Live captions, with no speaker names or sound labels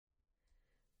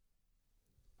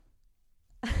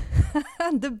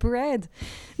The bread.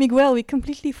 Miguel, we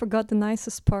completely forgot the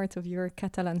nicest part of your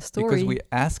Catalan story. Because we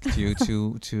asked you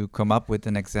to come up with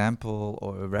an example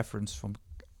or a reference from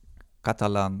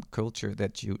Catalan culture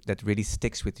that really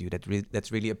sticks with you,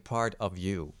 that's really a part of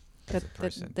you as a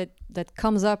person. That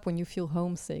comes up when you feel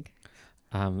homesick.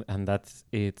 And that's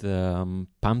it. Amb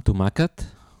Tomàquet,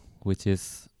 which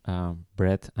is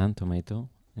bread and tomato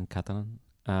in Catalan.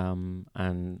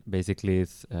 And basically,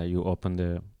 it's you open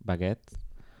the baguette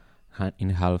in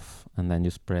half, and then you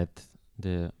spread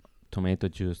the tomato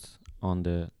juice on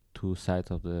the two sides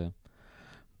of the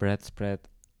bread spread,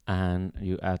 and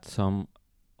you add some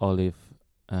olive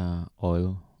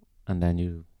oil, and then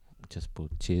you just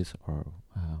put cheese or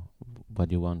what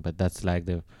you want. But that's like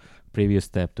the previous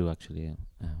step to actually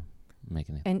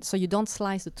making it. And so you don't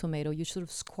slice the tomato, you sort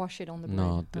of squash it on the bread.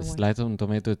 No, the slice on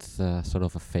tomato, it's sort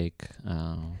of a fake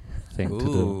thing to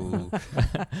do.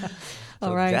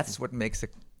 So right. That's what makes a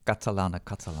Catalan,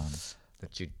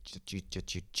 that you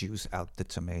juice out the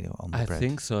tomato on the bread. I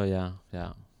think so,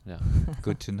 yeah.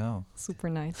 Good to know. Super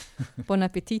nice. Buon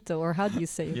appetito, or how do you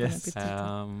say yes.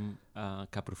 Buon appetito?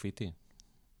 Caprufiti.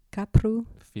 Capru?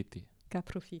 Fiti.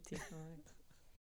 Caprufiti. All right.